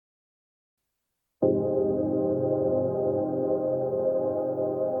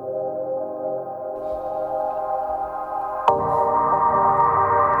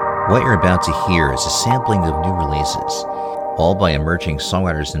What you're about to hear is a sampling of new releases, all by emerging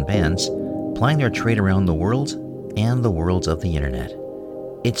songwriters and bands plying their trade around the world and the world of the internet.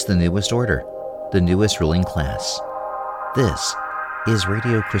 It's the newest order, the newest ruling class. This is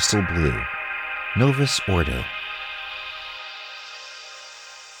Radio Crystal Blue, Novus Ordo.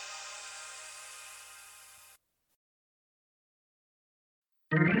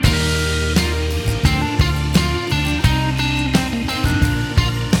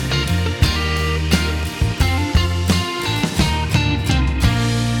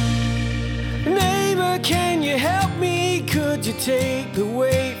 Take the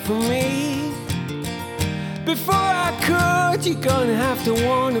weight from me. Before I could, you're gonna have to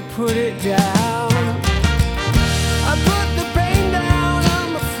wanna put it down. I put the pain down,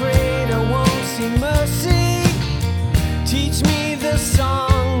 I'm afraid I won't see mercy. Teach me the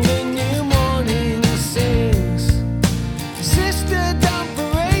song the new morning sings. Sister, don't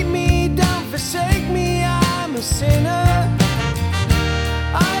berate me, don't forsake me, I'm a sinner.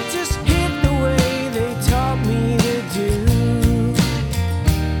 I just hit the way they taught me to do.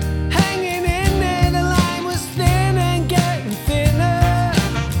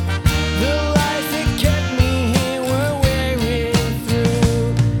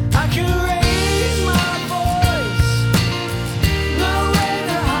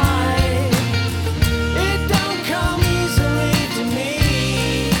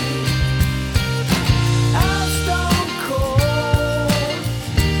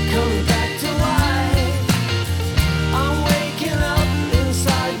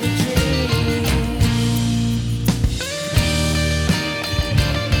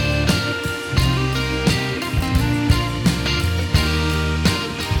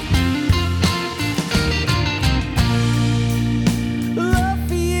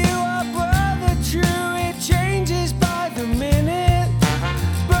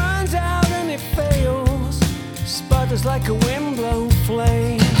 Like a windblown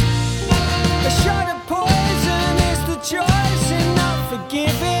flame. A shot of poison is the choice in not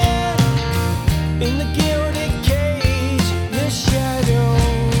forgiving. In the gilded cage, the shadow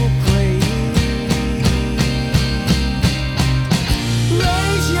plays.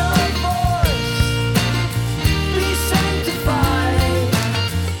 Raise your voice, be sanctified.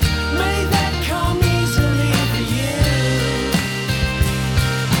 May that come easily for you.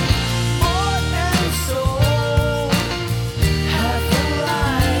 Bought and soul.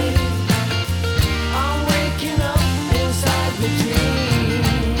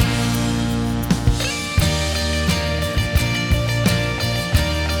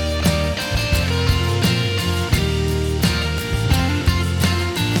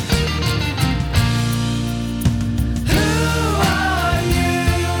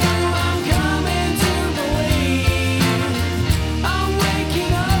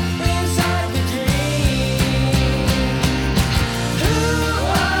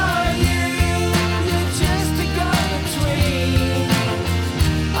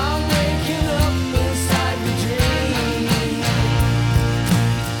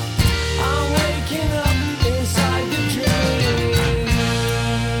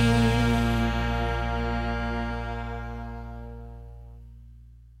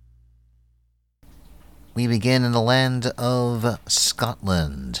 We begin in the land of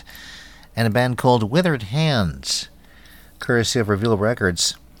Scotland, and a band called Withered Hands, courtesy of Reveal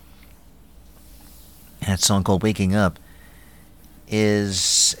Records. That song called Waking Up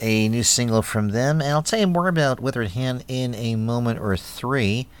is a new single from them, and I'll tell you more about Withered Hand in a moment or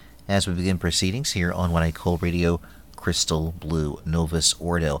three as we begin proceedings here on what I call Radio Crystal Blue, Novus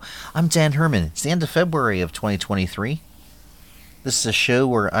Ordo. I'm Dan Herman. It's the end of February of 2023. This is a show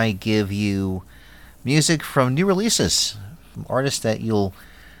where I give you music from new releases, from artists that you'll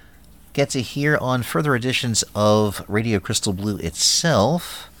get to hear on further editions of Radio Crystal Blue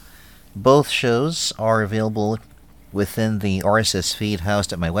itself. Both shows are available within the RSS feed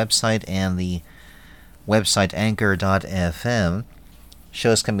housed at my website and the website anchor.fm.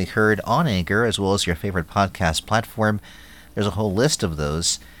 Shows can be heard on Anchor as well as your favorite podcast platform. There's a whole list of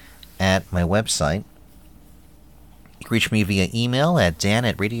those at my website. You can reach me via email at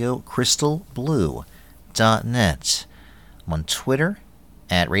dan@radiocrystalblue.net. I'm on Twitter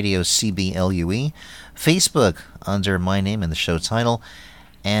at RadioCBLUE, Facebook under my name and the show title,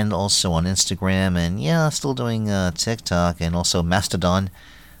 and also on Instagram, and still doing TikTok, and also Mastodon,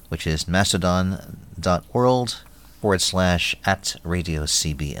 which is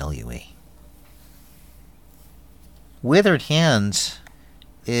mastodon.world/@RadioCBLUE. Withered Hand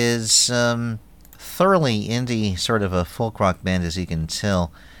is thoroughly indie, sort of a folk rock band, as you can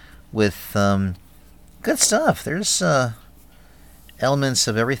tell, with good stuff. There's elements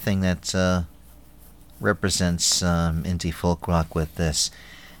of everything that represents indie folk rock with this.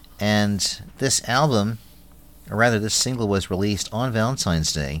 And this album, or rather this single, was released on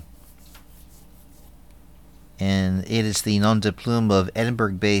Valentine's Day. And it is the nom de plume of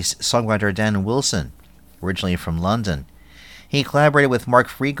Edinburgh-based songwriter Dan Wilson, originally from London. He collaborated with Mark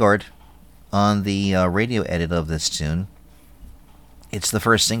Freegard on the radio edit of this tune. It's the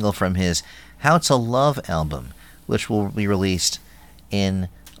first single from his How to Love album, which will be released in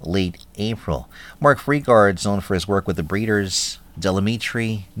late April. Mark Freegard is known for his work with the Breeders,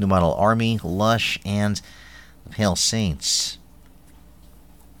 Delamitri, New Model Army, Lush, and the Pale Saints.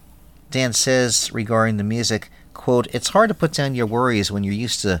 Dan says regarding the music, quote, "It's hard to put down your worries when you're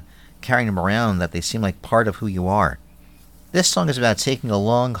used to carrying them around, that they seem like part of who you are. This song is about taking a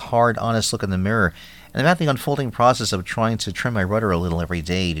long, hard, honest look in the mirror, and about the unfolding process of trying to trim my rudder a little every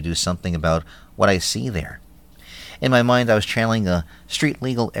day to do something about what I see there." In my mind, I was channeling a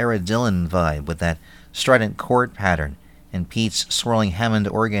street-legal era Dylan vibe with that strident chord pattern, and Pete's swirling Hammond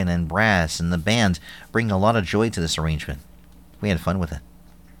organ and brass, and the band bringing a lot of joy to this arrangement. We had fun with it.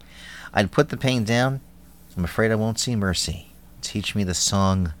 I'd put the pain down. I'm afraid I won't see mercy. Teach me the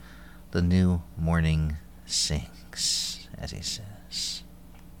song the new morning sings, as he says.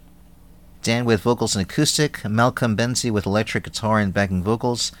 Dan with vocals and acoustic, Malcolm Benzie with electric guitar and backing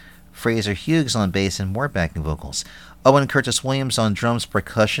vocals, Fraser Hughes on bass and more backing vocals, Owen Curtis Williams on drums,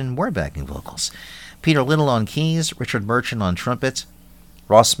 percussion, more backing vocals, Peter Little on keys, Richard Merchant on trumpet,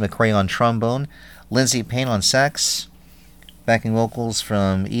 Ross McRae on trombone, Lindsay Payne on sax, backing vocals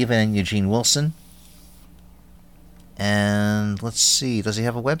from Eva and Eugene Wilson. And let's see, does he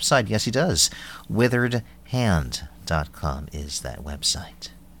have a website? Yes, he does. witheredhand.com is that website.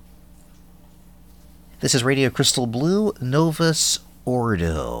 This is Radio Crystal Blue, Novus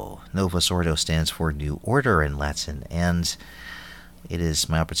Ordo. Novus Ordo stands for New Order in Latin, and it is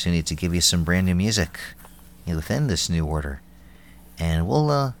my opportunity to give you some brand new music within this new order. And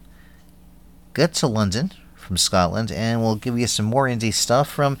we'll get to London from Scotland, and we'll give you some more indie stuff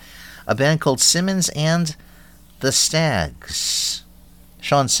from a band called Simmons and the Stags.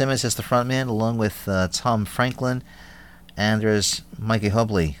 Sean Simmons is the frontman, along with Tom Franklin, and there's Mikey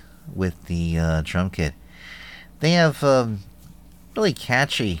Hubley with the drum kit. They have really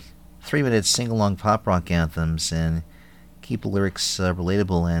catchy 3-minute sing-along pop rock anthems and keep the lyrics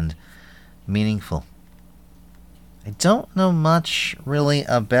relatable and meaningful. I don't know much really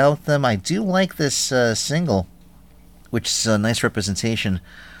about them. I do like this single, which is a nice representation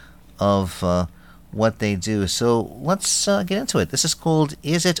of what they do. So let's get into it. This is called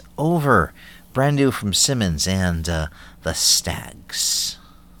Is It Over? Brand new from Simmons and the Stags.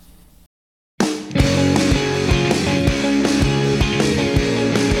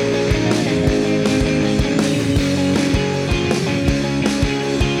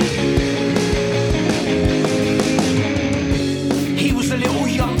 He was a little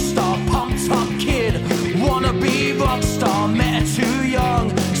youngster, pumped up kid, wanna be rock star, met her too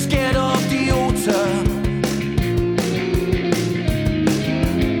young, scared of the altar.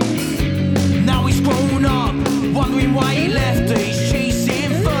 Now he's grown up, wondering why he left her. He's chasing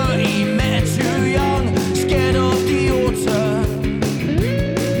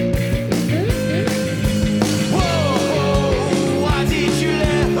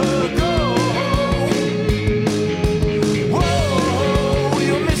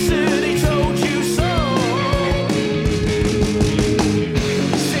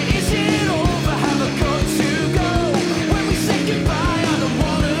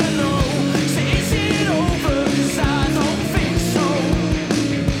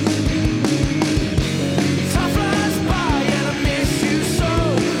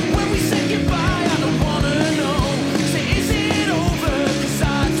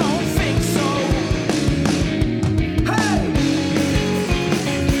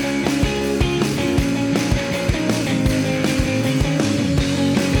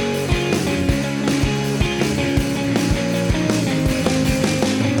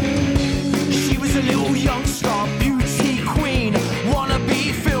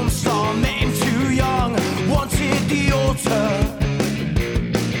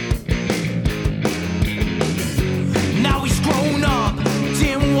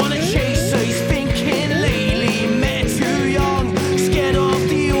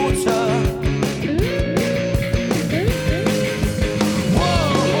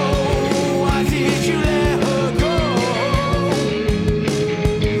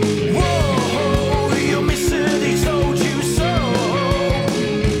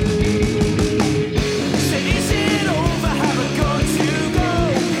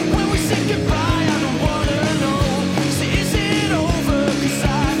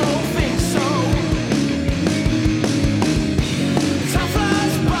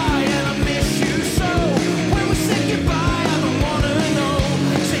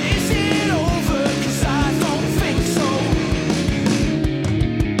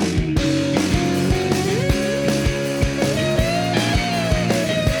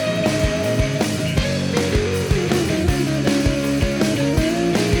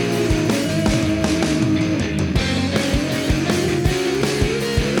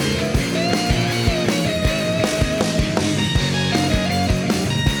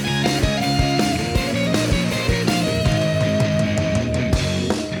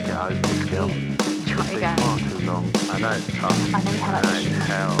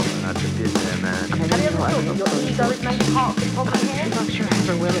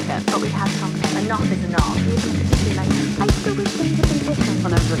again. But we have something. Enough is enough. You particularly like, I still wish things had been different.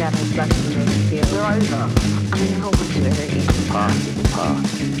 I'll never forget how special it made me feel. We're over. I mean, the whole bunch of it. Past is the past.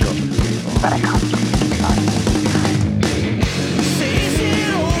 Got to move on. But I can't stop thinking about it. Is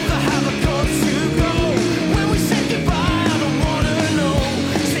it over? Have I got to go? When we say goodbye, I don't wanna know.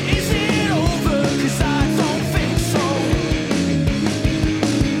 Say, is it over? 'Cause I don't think so.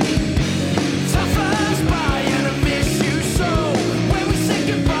 Time flies by and I miss you so. When we say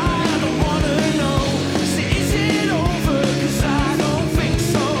goodbye, I don't wanna know. Say, is it over? 'Cause I don't think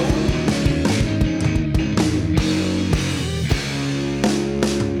so.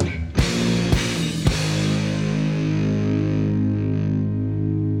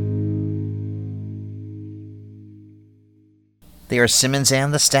 They are Simmons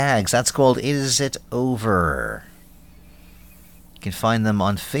and the Stags. That's called Is It Over? You can find them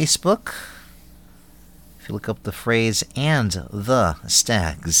on Facebook if you look up the phrase and the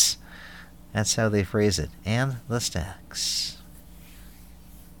Stags. That's how they phrase it. And the Stags.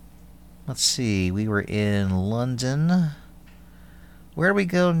 Let's see. We were in London. Where do we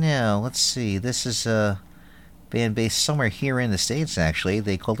go now? Let's see. This is a band based somewhere here in the States, actually.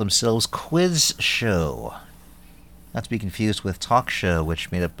 They call themselves Quiz Show. Not to be confused with Talk Show, which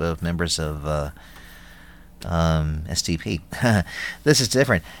made up of members of STP. This is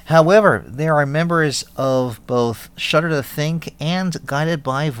different. However, there are members of both Shudder to Think and Guided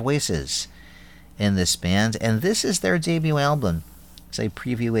by Voices in this band, and this is their debut album. As I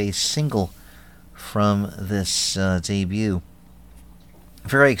preview a single from this debut.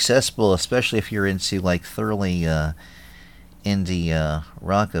 Very accessible, especially if you're into like thoroughly indie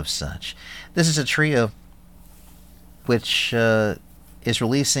rock of such. This is a trio which is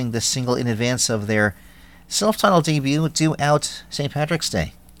releasing this single in advance of their self-titled debut due out St. Patrick's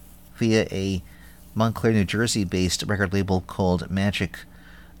Day via a Montclair, New Jersey-based record label called Magic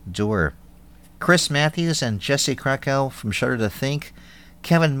Door. Chris Matthews and Jesse Krakow from Shudder to Think,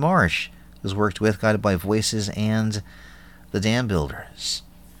 Kevin Marsh, who's worked with Guided by Voices and the Dam Builders.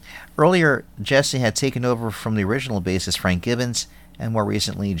 Earlier, Jesse had taken over from the original bassist Frank Gibbons, and more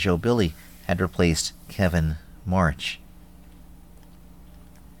recently, Joe Billy had replaced Kevin March.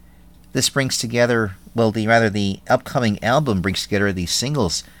 This brings together, the upcoming album brings together the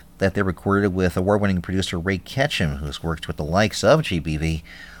singles that they recorded with award-winning producer Ray Ketchum, who's worked with the likes of GBV,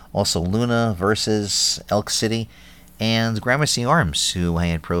 also Luna, Versus, Elk City, and Gramercy Arms, who I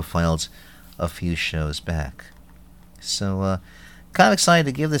had profiled a few shows back. So, kind of excited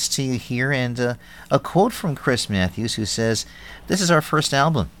to give this to you here, and a quote from Chris Matthews, who says, "This is our first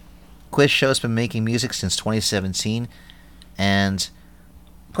album. Quiz Show's been making music since 2017 and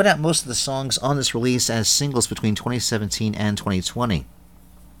put out most of the songs on this release as singles between 2017 and 2020.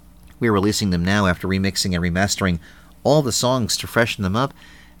 We are releasing them now after remixing and remastering all the songs to freshen them up,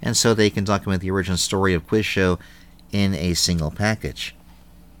 and so they can document the original story of Quiz Show in a single package.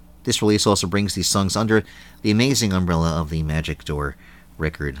 This release also brings these songs under the amazing umbrella of the Magic Door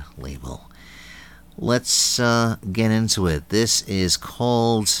record label." Let's get into it. This is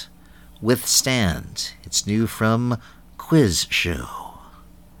called Withstand. It's new from Quiz Show.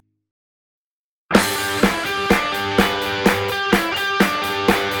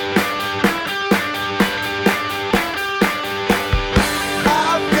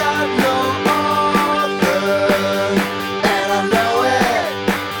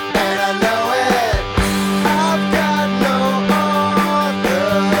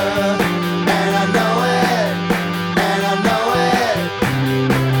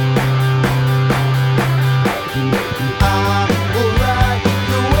 I will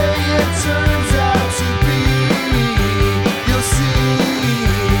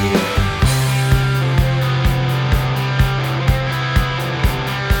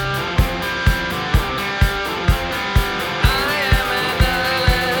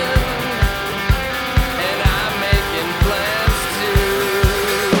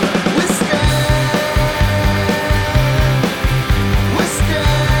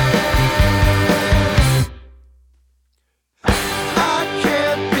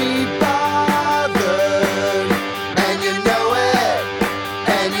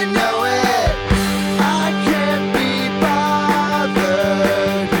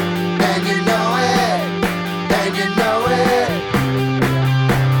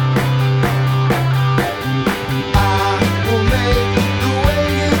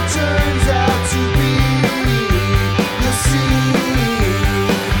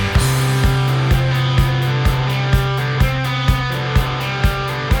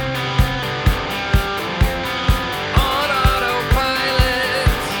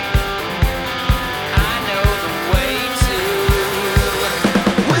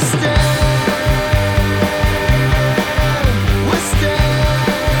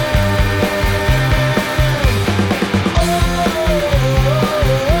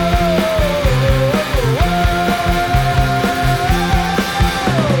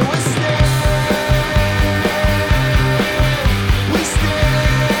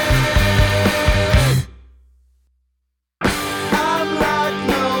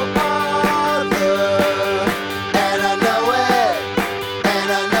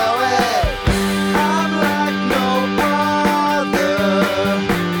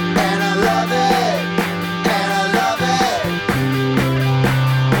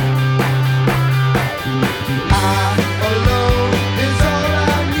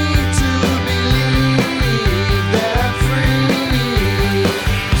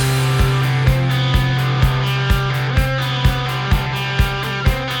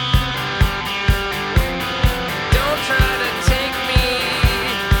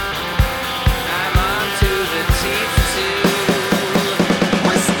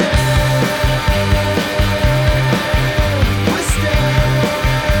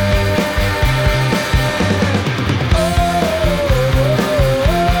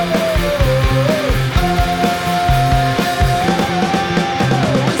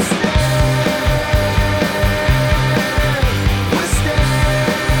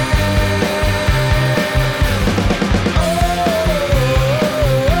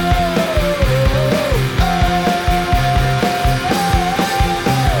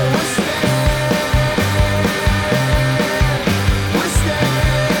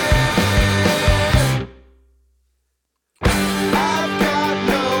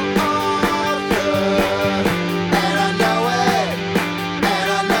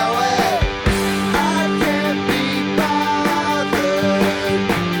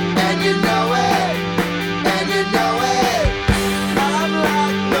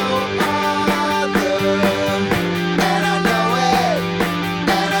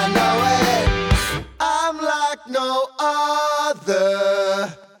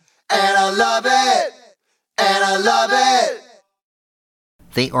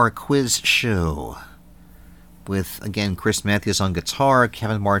They Are Quiz Show, with, again, Chris Matthews on guitar,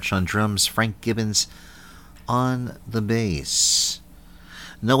 Kevin March on drums, Frank Gibbons on the bass.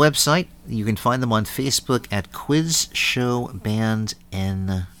 No website. You can find them on Facebook at Quiz Show Band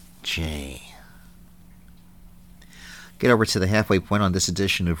NJ. Get over to the halfway point on this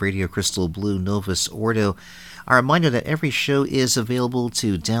edition of Radio Crystal Blue Novus Ordo. A reminder that every show is available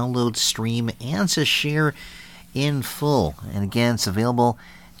to download, stream, and to share in full. And again, it's available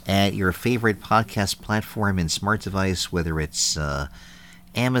at your favorite podcast platform and smart device, whether it's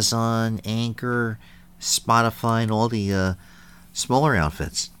Amazon, Anchor, Spotify, and all the smaller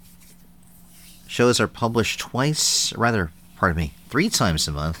outfits. Shows are published three times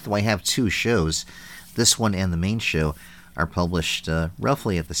a month, though I have two shows. This one and the main show are published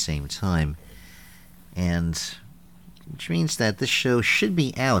roughly at the same time, and which means that this show should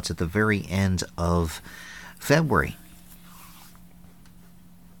be out at the very end of February.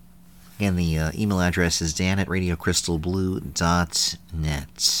 Again, the email address is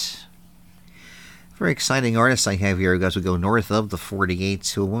dan@radiocrystalblue.net. Very exciting artist I have here, as we go north of the 48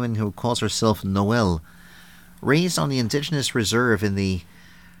 to a woman who calls herself Noelle, raised on the indigenous reserve in the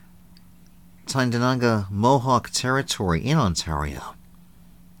Tyendinaga Mohawk territory in Ontario.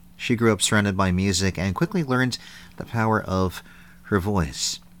 She grew up surrounded by music and quickly learned the power of her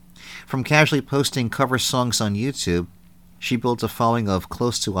voice. From casually posting cover songs on YouTube, she built a following of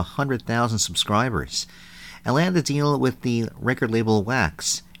close to 100,000 subscribers and landed a deal with the record label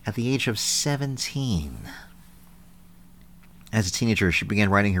Wax at the age of 17. As a teenager, she began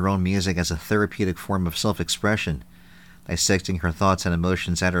writing her own music as a therapeutic form of self-expression, dissecting her thoughts and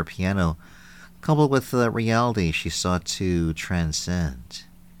emotions at her piano, coupled with the reality she sought to transcend.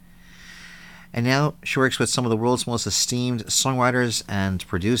 And now she works with some of the world's most esteemed songwriters and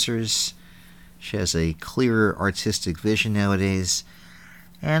producers. She has a clearer artistic vision nowadays,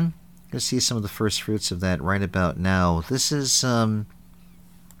 and you'll see some of the first fruits of that right about now. This is a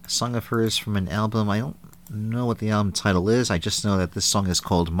song of hers from an album. I don't know what the album title is. I just know that this song is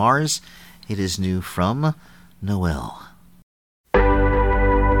called Mars. It is new from Noelle.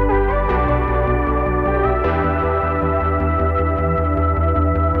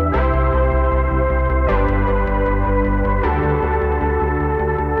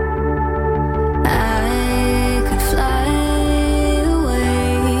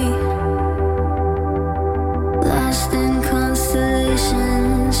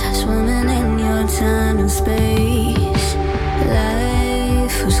 Space,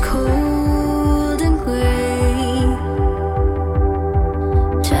 life was cold and gray.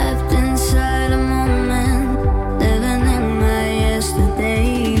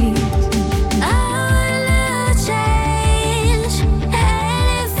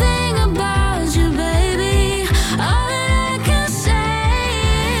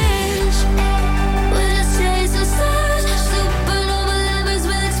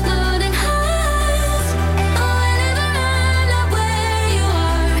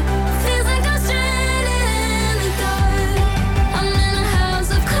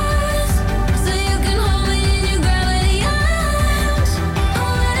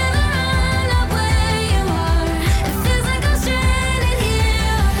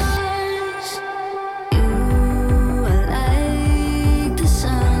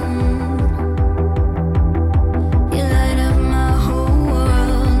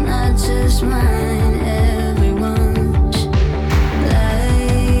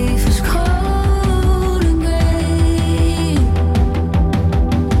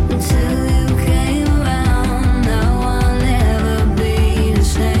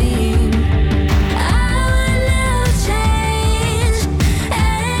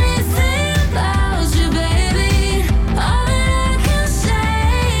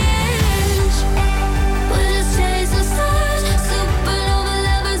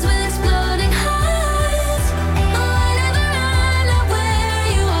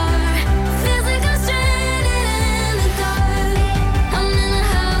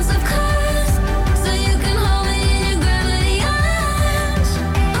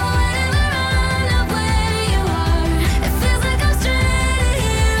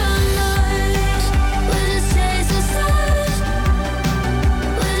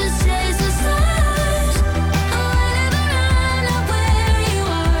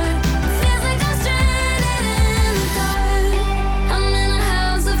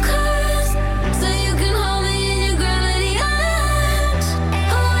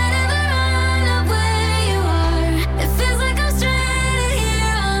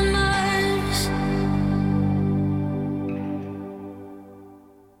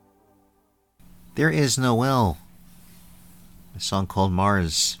 There is Noelle. song called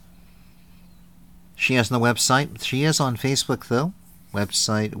Mars. She has no website. She is on Facebook, though.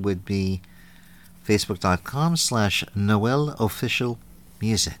 Website would be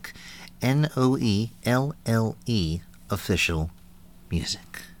facebook.com/NoelleOfficialMusic. NOELLE Official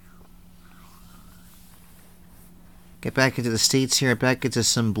Music. Get back into the States here, back into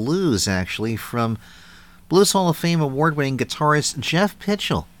some blues, actually, from Blues Hall of Fame award-winning guitarist Jeff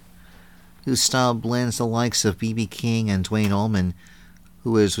Pitchell, whose style blends the likes of B.B. King and Duane Allman,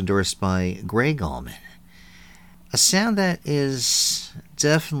 who is endorsed by Gregg Allman. A sound that is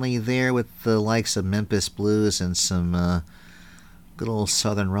definitely there with the likes of Memphis Blues and some good old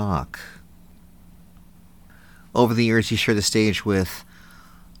Southern rock. Over the years, he shared the stage with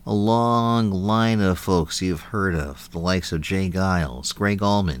a long line of folks you've heard of, the likes of Jay Giles, Gregg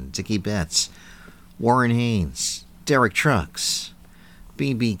Allman, Dickie Betts, Warren Haynes, Derek Trucks,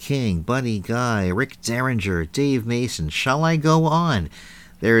 B.B. King, Buddy Guy, Rick Derringer, Dave Mason. Shall I go on?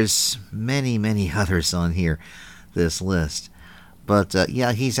 There's many, many others on here, this list. But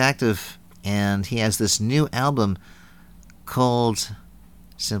yeah, he's active, and he has this new album called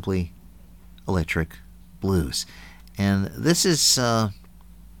simply Electric Blues. And this is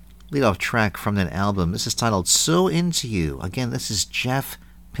lead-off track from that album. This is titled So Into You. Again, this is Jeff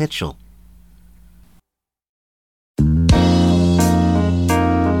Pitchell.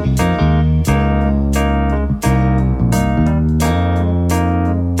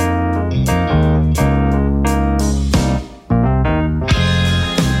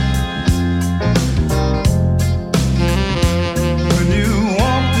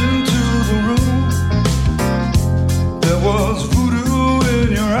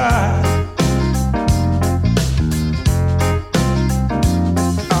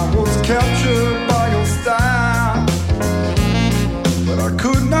 I was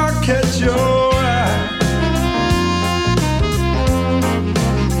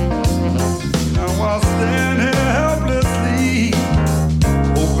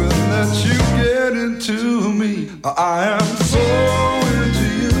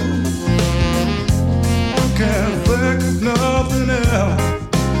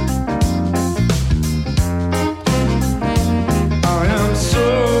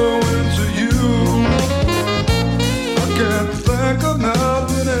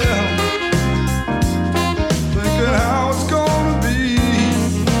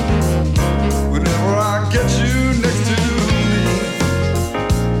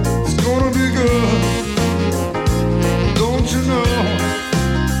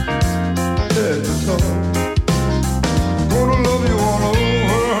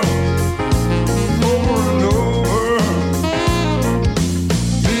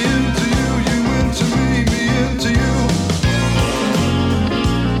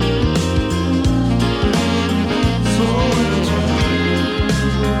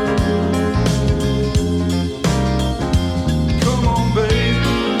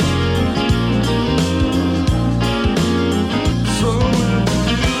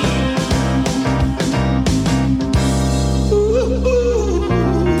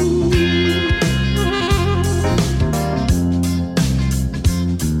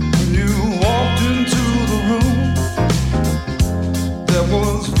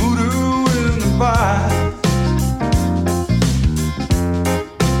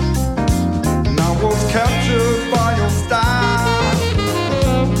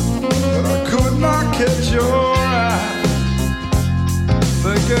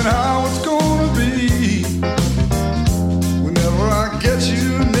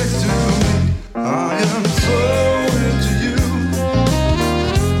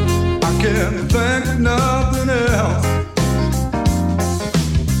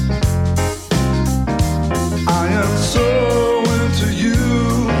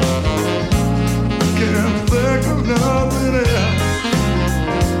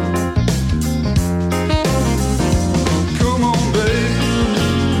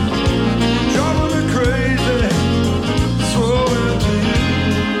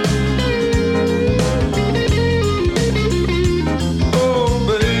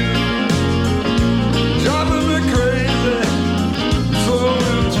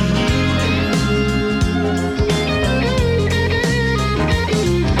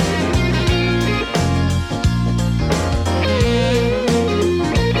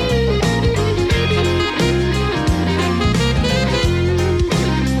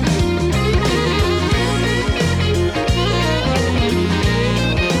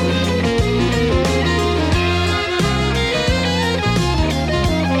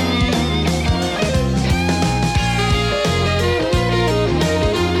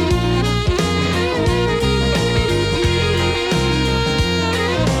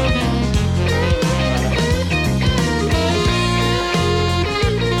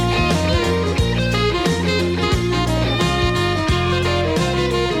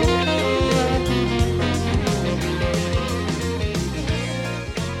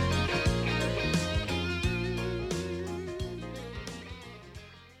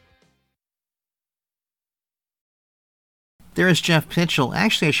There's Jeff Pitchell.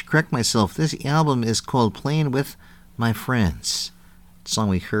 Actually, I should correct myself. This album is called Playing With My Friends. The song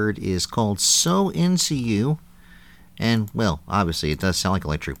we heard is called So Into You. And, well, obviously it does sound like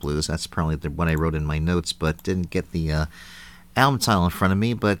electric blues. That's probably what I wrote in my notes, but didn't get the album title in front of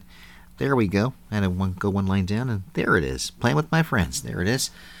me. But there we go. I had to go one line down, and there it is. Playing With My Friends. There it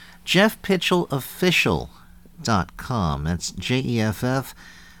is. JeffPitchellOfficial.com. That's JeffPitchell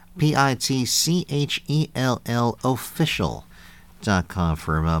Official.com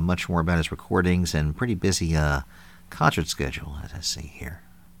for much more about his recordings and pretty busy concert schedule, as I see here.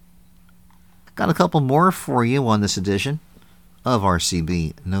 Got a couple more for you on this edition of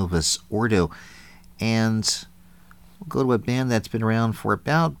RCB Novus Ordo, and we'll go to a band that's been around for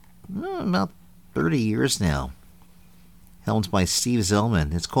about 30 years now, helmed by Steve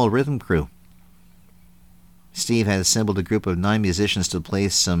Zellman. It's called Rhythm Crew. Steve had assembled a group of 9 musicians to play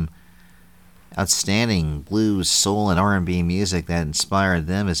some outstanding blues, soul, and R&B music that inspired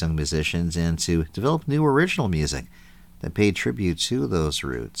them as young musicians, and to develop new original music that paid tribute to those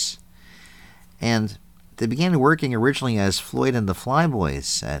roots. And they began working originally as Floyd and the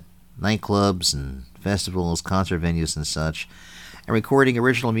Flyboys at nightclubs and festivals, concert venues, and such, and recording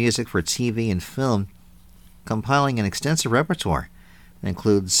original music for TV and film, compiling an extensive repertoire that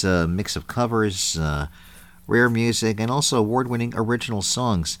includes a mix of covers, rare music, and also award-winning original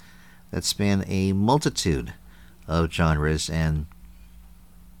songs that span a multitude of genres. And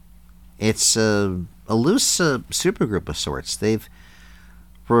it's a loose supergroup of sorts. They've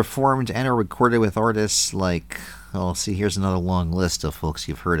performed and are recorded with artists like, here's another long list of folks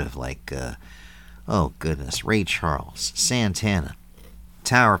you've heard of, like, Ray Charles, Santana,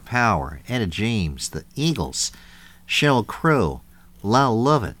 Tower of Power, Etta James, The Eagles, Sheryl Crow, Lyle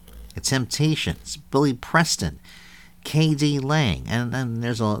Lovett, The Temptations, Billy Preston, K.D. Lang, and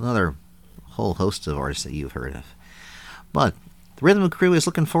there's another whole host of artists that you've heard of. But the Rhythm Crew is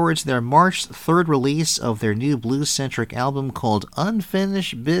looking forward to their March 3rd release of their new blues-centric album called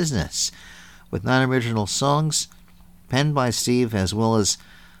Unfinished Business, with 9 original songs penned by Steve, as well as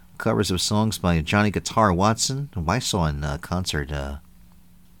covers of songs by Johnny Guitar Watson, who I saw in concert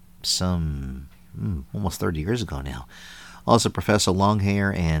almost 30 years ago now. Also Professor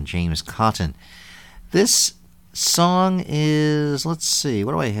Longhair and James Cotton. This song is, let's see,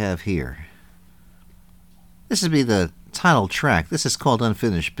 what do I have here? This would be the title track. This is called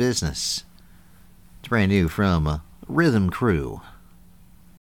Unfinished Business. It's brand new from Rhythm Crew.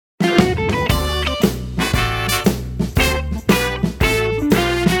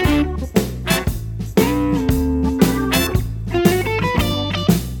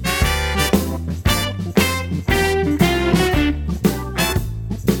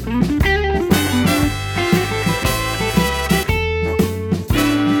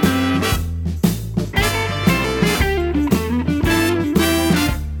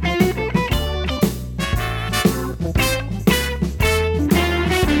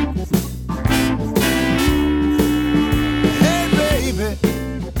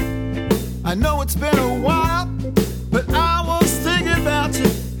 I know it's been a while, but I was thinking about you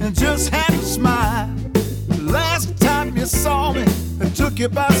and just had to smile. The last time you saw me, I took you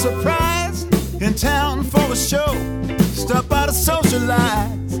by surprise. In town for a show, stopped by to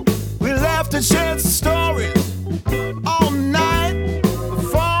socialize. We laughed and shared stories all night,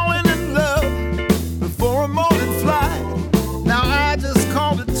 falling in love before a morning flight. Now I just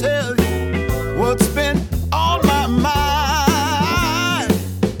called to tell you what's been on my mind.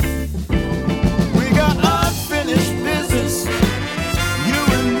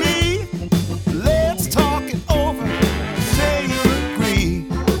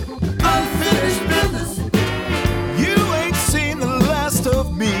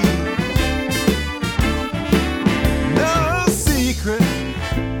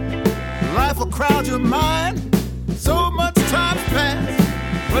 Crowd your mind. So much time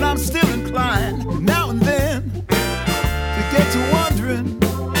passed, but I'm still inclined now and then to get to wondering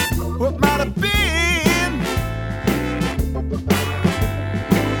what might have been.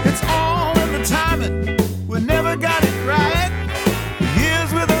 It's all in the timing. We never got it right.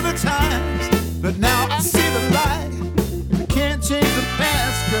 Years with other times, but now I see the light. I can't change the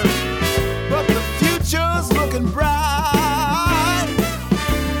past, girl, but the future's looking bright.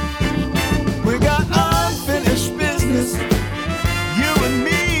 You and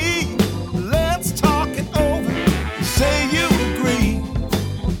me,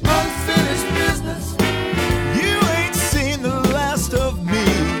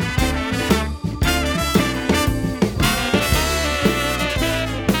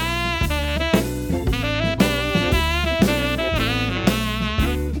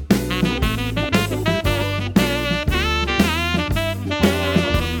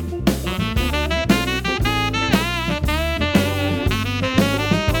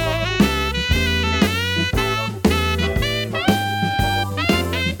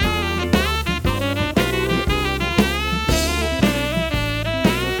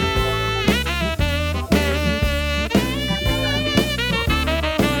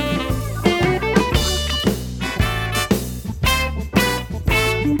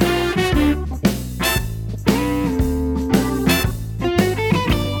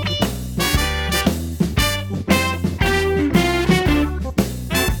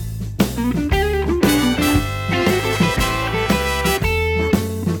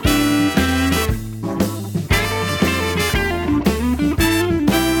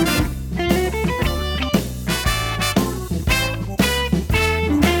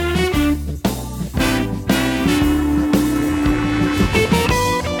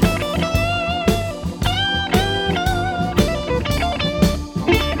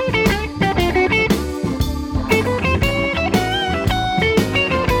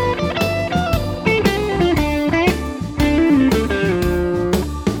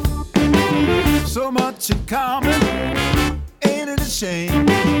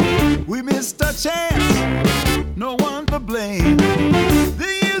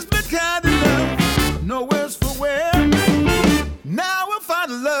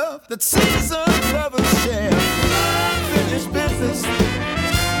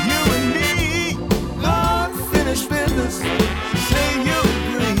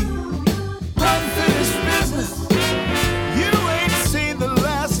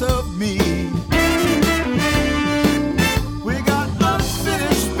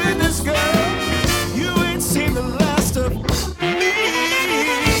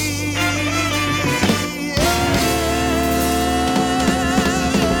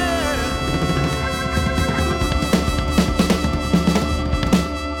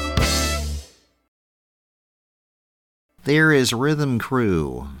 There is Rhythm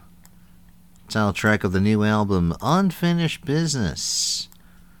Crew, title track of the new album Unfinished Business.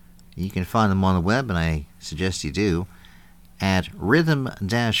 You can find them on the web, and I suggest you do, at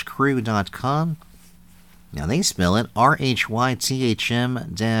rhythm-crew.com. Now they spell it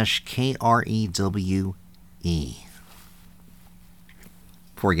RHYTHM-KREWE.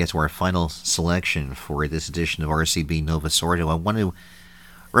 Before we get to our final selection for this edition of RCB Nova Sordo, I want to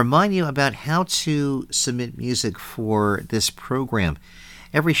remind you about how to submit music for this program.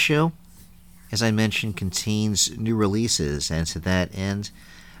 Every show, as I mentioned, contains new releases, and to that end,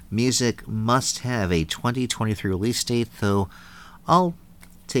 music must have a 2023 release date, though I'll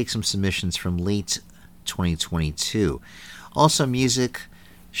take some submissions from late 2022. Also, music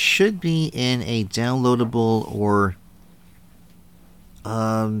should be in a downloadable or,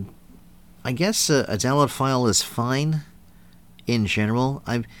 I guess a download file is fine in general.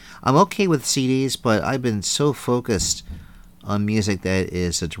 I'm okay with CDs, but I've been so focused on music that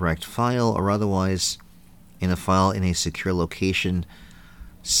is a direct file or otherwise in a file in a secure location,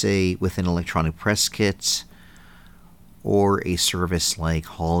 say with an electronic press kit or a service like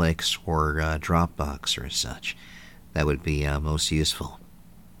Holix or Dropbox or such. That would be most useful.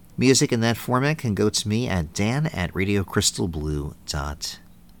 Music in that format can go to me at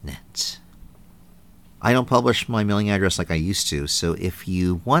dan@radiocrystalblue.net. I don't publish my mailing address like I used to, so if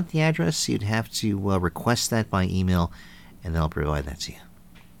you want the address, you'd have to request that by email, and then I'll provide that to you.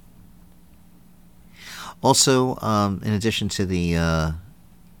 Also, in addition to the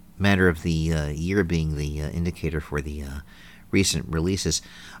matter of the year being the indicator for the recent releases,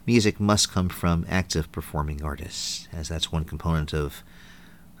 music must come from active performing artists, as that's one component of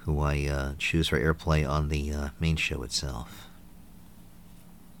who I choose for airplay on the main show itself.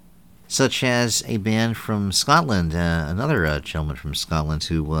 Such as a band from Scotland, another gentleman from Scotland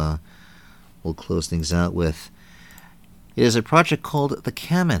who we'll close things out with. It is a project called The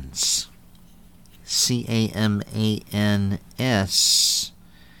Camans, C-A-M-A-N-S,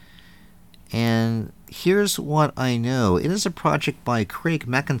 and here's what I know. It is a project by Craig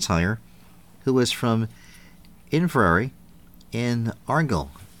McIntyre, who is from Inverary in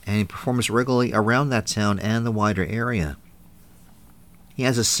Argyll, and he performs regularly around that town and the wider area. He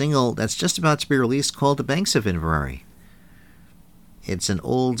has a single that's just about to be released called The Banks of Inverary. It's an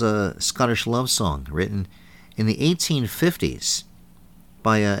old Scottish love song written in the 1850s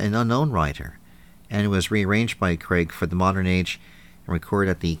by an unknown writer, and it was rearranged by Craig for the modern age and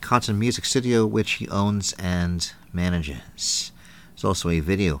recorded at the Cotton Music Studio, which he owns and manages. There's also a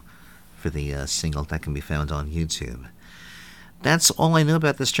video for the single that can be found on YouTube. That's all I know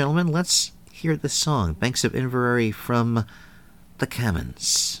about this gentleman. Let's hear this song, Banks of Inverary, from The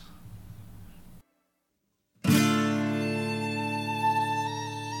Camans.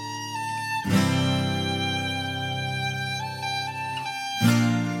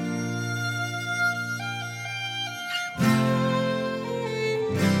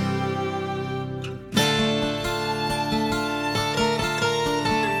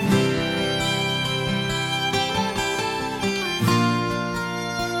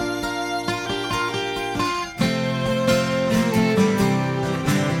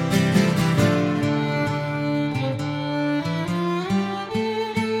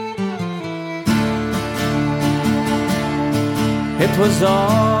 It was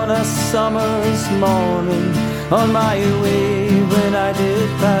on a summer's morning, on my way when I did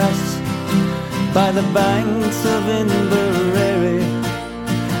pass by the banks of Inverary,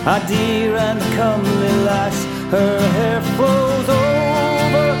 a dear and comely lass. Her hair flows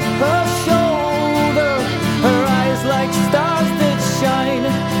over her shoulder, her eyes like stars that shine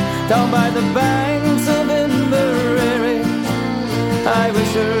down by the banks of Inverary. I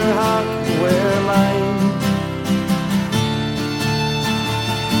wish her heart were mine.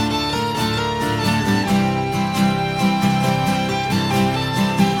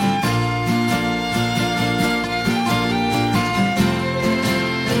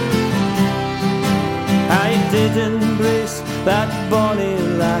 I did embrace that bonny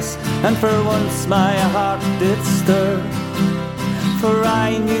lass, and for once my heart did stir, for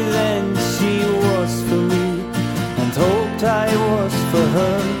I knew then she was for me, and hoped I was for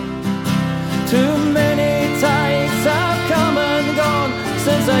her. Too many tides have come and gone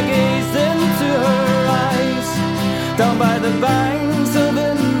since I gazed into her eyes, down by the banks of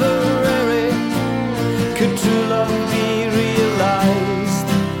Inverary. Could true love be realized?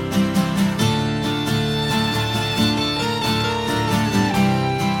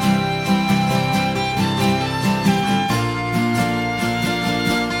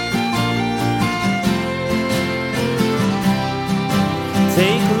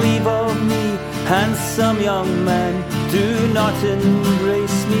 Take leave of me, handsome young man, do not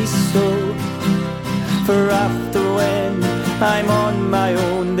embrace me so. For after when I'm on my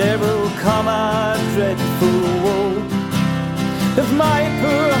own, there will come a dreadful woe. If my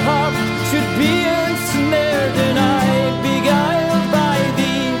poor heart should be ensnared and I beguiled by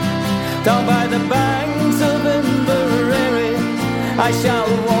thee, down by the banks of Inverary, I shall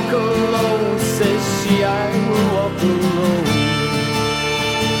walk alone, says she, I will walk alone.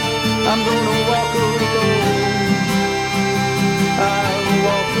 I'm gonna walk alone, I'll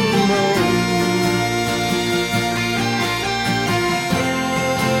walk alone.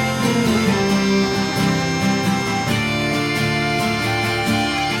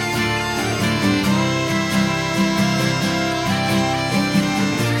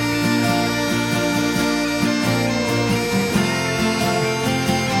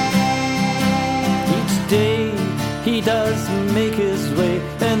 He does make his way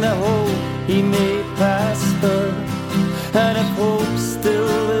in the hope he may pass her. And if hope still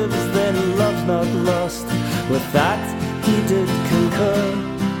lives, then love's not lost. With that he did concur.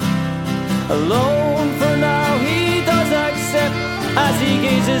 Alone for now he does accept, as he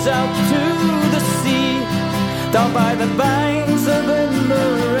gazes out to the sea. Down by the banks of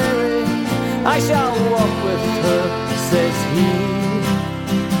Inverary, I shall walk with her, says he.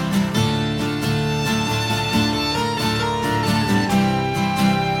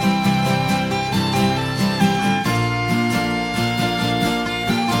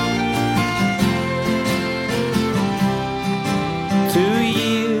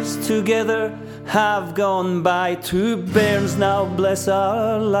 Together have gone by, 2 bairns now bless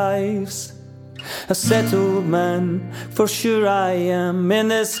our lives. A settled man, for sure I am, in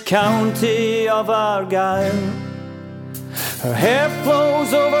this county of Argyll. Her hair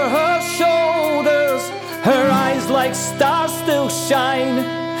flows over her shoulders, her eyes like stars still shine.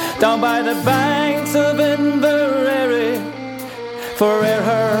 Down by the banks of Inverary, for ere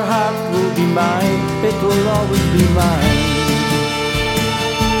her heart will be mine, it will always be mine.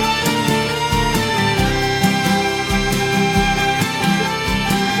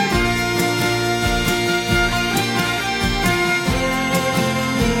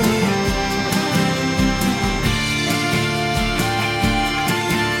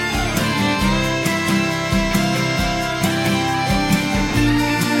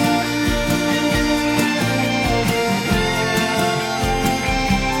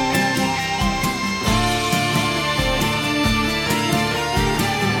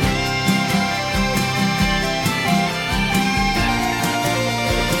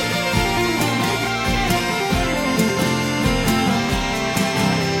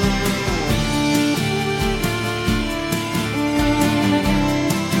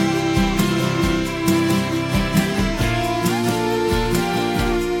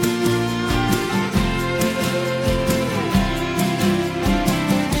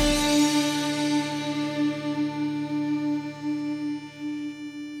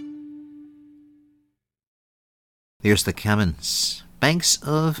 There's the Cummins. Banks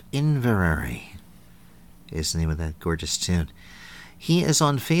of Inverary is the name of that gorgeous tune. He is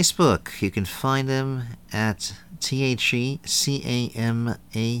on Facebook. You can find him at TheCamans.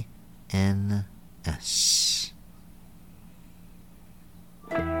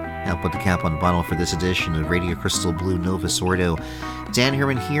 I'll put the cap on the bottle for this edition of Radio Crystal Blue Novus Ordo. Dan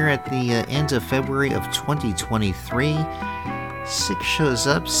Herman here at the end of February of 2023. 6 shows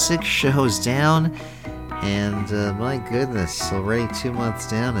up, 6 shows down. And my goodness, already 2 months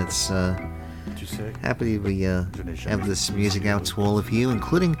down. It's happy we have this music out to all of you,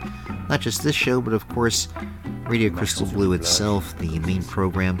 including not just this show, but of course Radio Crystal Blue itself, the main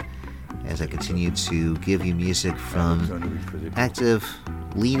program, as I continue to give you music from active,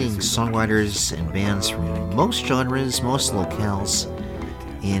 leading songwriters and bands from most genres, most locales,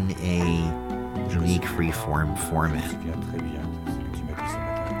 in a unique free-form format.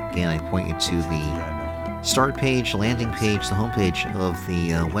 Again, I point you to the start page, landing page, the homepage of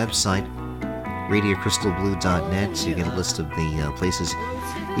the website, radiocrystalblue.net, so you get a list of the places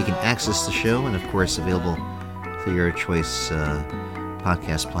you can access the show, and of course available through your choice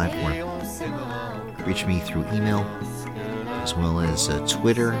podcast platform. Reach me through email, as well as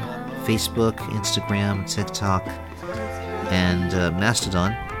Twitter, Facebook, Instagram, TikTok, and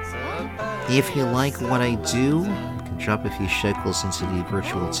Mastodon. If you like what I do, you can drop a few shekels into the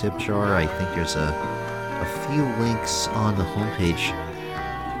virtual tip jar. I think there's a few links on the homepage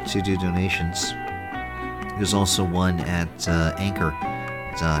to do donations. There's also one at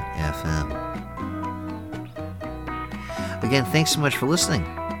anchor.fm. Again, thanks so much for listening.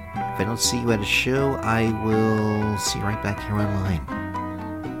 If I don't see you at a show, I will see you right back here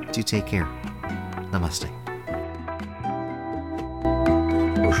online. Do take care. Namaste.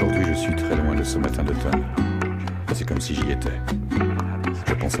 Aujourd'hui, je suis très loin de ce matin d'automne. C'est comme si j'y étais.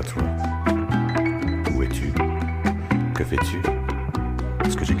 Je pense à toi. Où es-tu? Que fais-tu?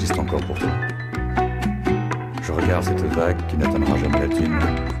 Est-ce que j'existe encore pour toi? Je regarde cette vague qui n'atteindra jamais la dune.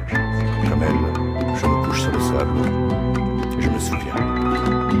 Comme elle, je me couche sur le sable. Et je me souviens.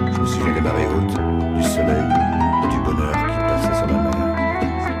 Je me souviens des marées hautes, du soleil,